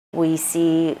We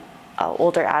see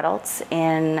older adults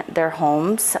in their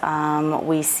homes.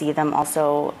 We see them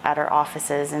also at our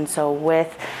offices. And so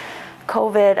with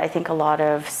COVID, I think a lot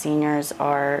of seniors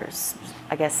are,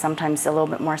 I guess, sometimes a little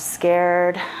bit more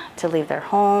scared to leave their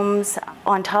homes.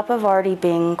 On top of already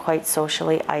being quite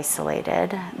socially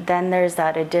isolated, then there's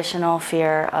that additional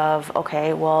fear of,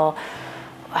 okay, well,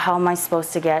 how am I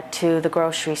supposed to get to the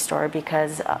grocery store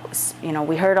because,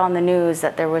 we heard on the news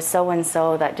that there was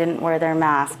so-and-so that didn't wear their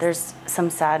mask. There's some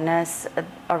sadness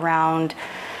around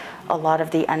a lot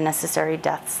of the unnecessary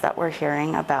deaths that we're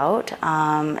hearing about,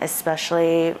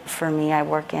 especially for me. I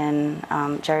work in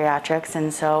geriatrics,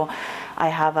 and so I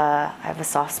have a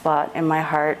soft spot in my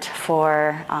heart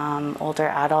for older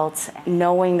adults,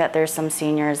 knowing that there's some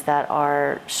seniors that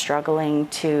are struggling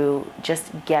to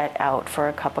just get out for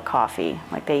a cup of coffee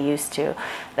like they used to.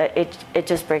 It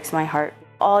just breaks my heart.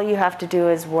 All you have to do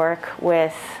is work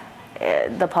with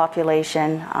the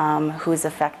population who's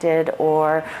affected,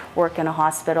 or work in a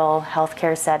hospital,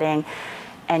 healthcare setting,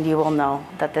 and you will know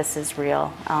that this is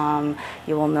real.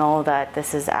 You will know that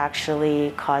this is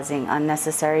actually causing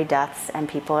unnecessary deaths, and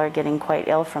people are getting quite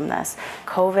ill from this.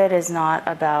 COVID is not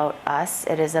about us,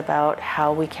 it is about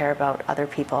how we care about other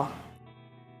people.